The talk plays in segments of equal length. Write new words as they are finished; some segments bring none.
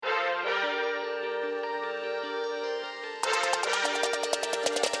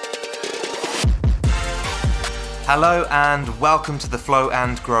Hello and welcome to the Flow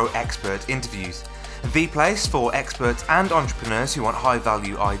and Grow Expert Interviews, the place for experts and entrepreneurs who want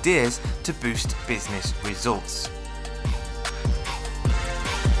high-value ideas to boost business results.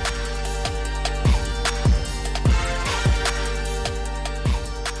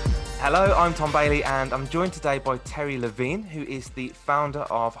 Hello, I'm Tom Bailey and I'm joined today by Terri Levine, who is the founder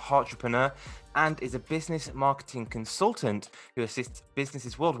of Heartrepreneur and is a business marketing consultant who assists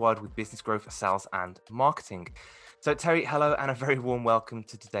businesses worldwide with business growth, sales and marketing. So Terri, hello and a very warm welcome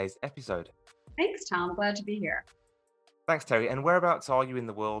to today's episode. Thanks, Tom. Glad to be here. Thanks, Terri. And whereabouts are you in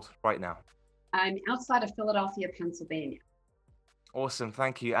the world right now? I'm outside of Philadelphia, Pennsylvania. Awesome,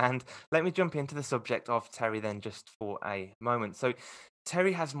 thank you. And let me jump into the subject of Terri then just for a moment. So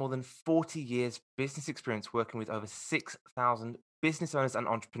Terri has more than 40 years business experience working with over 6,000 business owners and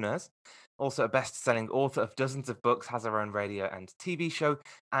entrepreneurs. Also a best-selling author of dozens of books, has her own radio and TV show,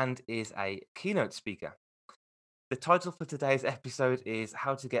 and is a keynote speaker. The title for today's episode is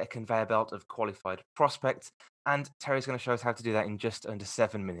How to Get a Conveyor Belt of Qualified Prospects, and Terri's going to show us how to do that in just under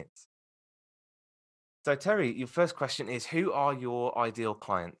 7 minutes. So Terri, your first question is, who are your ideal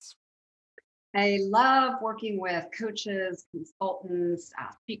clients? I love working with coaches, consultants,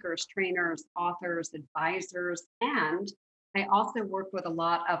 speakers, trainers, authors, advisors, and I also work with a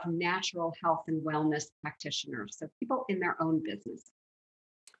lot of natural health and wellness practitioners, so people in their own business.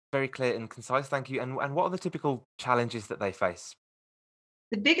 Very clear and concise, thank you. And what are the typical challenges that they face?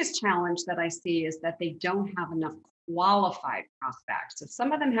 The biggest challenge that I see is that they don't have enough qualified prospects. So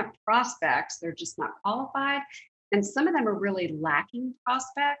some of them have prospects, they're just not qualified. And some of them are really lacking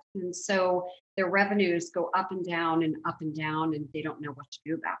prospects. And so their revenues go up and down and up and down, and they don't know what to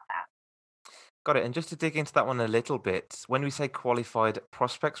do about that. Got it. And just to dig into that one a little bit, when we say qualified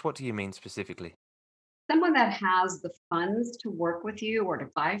prospects, what do you mean specifically? Someone that has the funds to work with you or to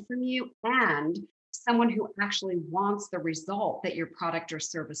buy from you, and someone who actually wants the result that your product or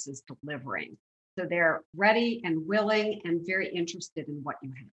service is delivering. So they're ready and willing and very interested in what you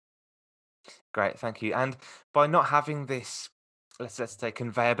have. Great, thank you. And by not having this, let's say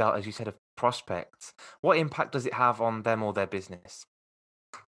conveyor belt, as you said, of prospects, what impact does it have on them or their business?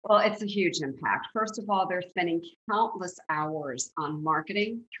 Well, it's a huge impact. First of all, they're spending countless hours on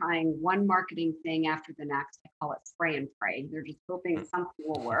marketing, trying one marketing thing after the next. I call it spray and pray. They're just hoping something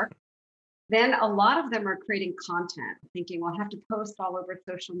will work. Then a lot of them are creating content, thinking, well, I have to post all over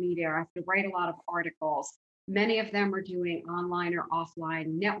social media, or I have to write a lot of articles. Many of them are doing online or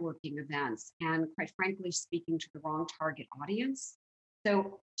offline networking events and, quite frankly, speaking to the wrong target audience.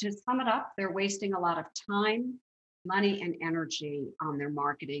 So, to sum it up, they're wasting a lot of time, money, and energy on their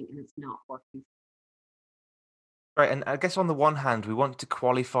marketing, and it's not working. Right, and I guess on the one hand, we want to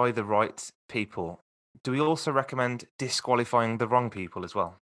qualify the right people. Do we also recommend disqualifying the wrong people as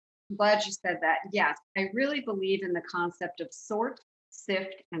well? I'm glad you said that. Yes, I really believe in the concept of sort,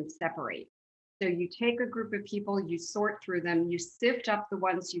 sift, and separate. So you take a group of people, you sort through them, you sift up the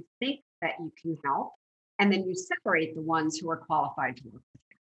ones you think that you can help, and then you separate the ones who are qualified to work with you.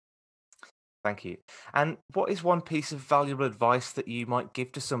 Thank you. And what is one piece of valuable advice that you might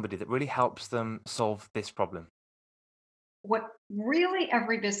give to somebody that really helps them solve this problem? What really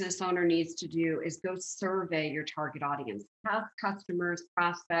every business owner needs to do is go survey your target audience, past customers,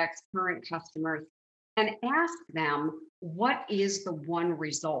 prospects, current customers, and ask them what is the one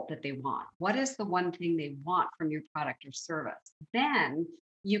result that they want? What is the one thing they want from your product or service? Then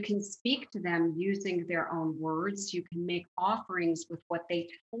you can speak to them using their own words. You can make offerings with what they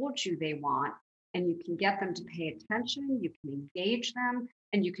told you they want, and you can get them to pay attention. You can engage them,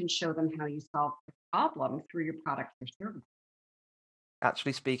 and you can show them how you solve the problem through your product or service.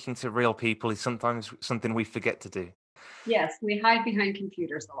 Actually speaking to real people is sometimes something we forget to do. Yes, we hide behind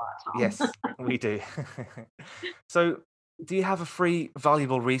computers a lot, Tom. Yes, we do. So, do you have a free,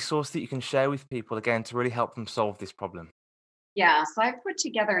 valuable resource that you can share with people again to really help them solve this problem? Yeah, so I put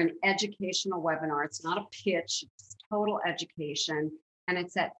together an educational webinar. It's not a pitch, it's total education. And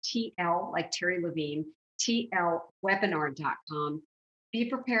it's at TL, like Terri Levine, tlwebinar.com. Be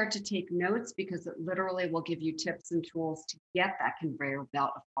prepared to take notes because it literally will give you tips and tools to get that conveyor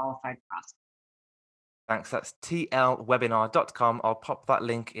belt of qualified prospects. Thanks. That's tlwebinar.com. I'll pop that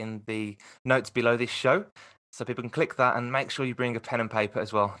link in the notes below this show so people can click that and make sure you bring a pen and paper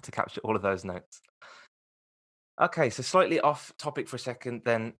as well to capture all of those notes. Okay, so slightly off topic for a second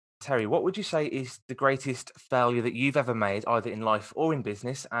then, Terri, what would you say is the greatest failure that you've ever made, either in life or in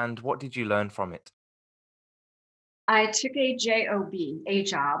business, and what did you learn from it? I took a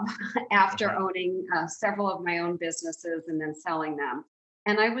job, after Mhm. owning several of my own businesses and then selling them.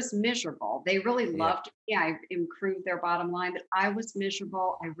 And I was miserable. They really Yeah. loved me. I improved their bottom line, but I was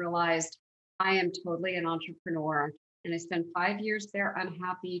miserable. I realized I am totally an entrepreneur, and I spent 5 years there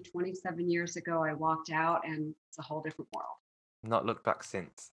unhappy. 27 years ago, I walked out, and it's a whole different world. Not looked back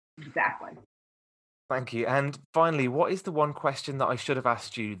since. Exactly. Thank you. And finally, what is the one question that I should have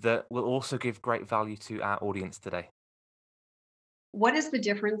asked you that will also give great value to our audience today? What is the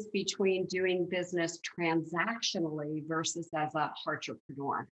difference between doing business transactionally versus as a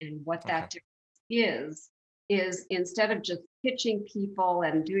entrepreneur? And what Okay. that difference is instead of just pitching people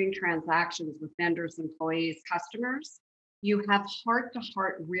and doing transactions with vendors, employees, customers, you have heart to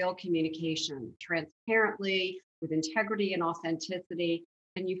heart real communication transparently with integrity and authenticity.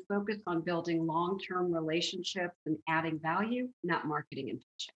 And you focus on building long term relationships and adding value, not marketing and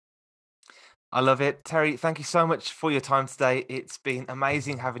pitching. I love it. Terry, thank you so much for your time today. It's been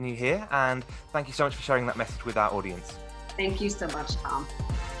amazing having you here, and thank you so much for sharing that message with our audience. Thank you so much, Tom.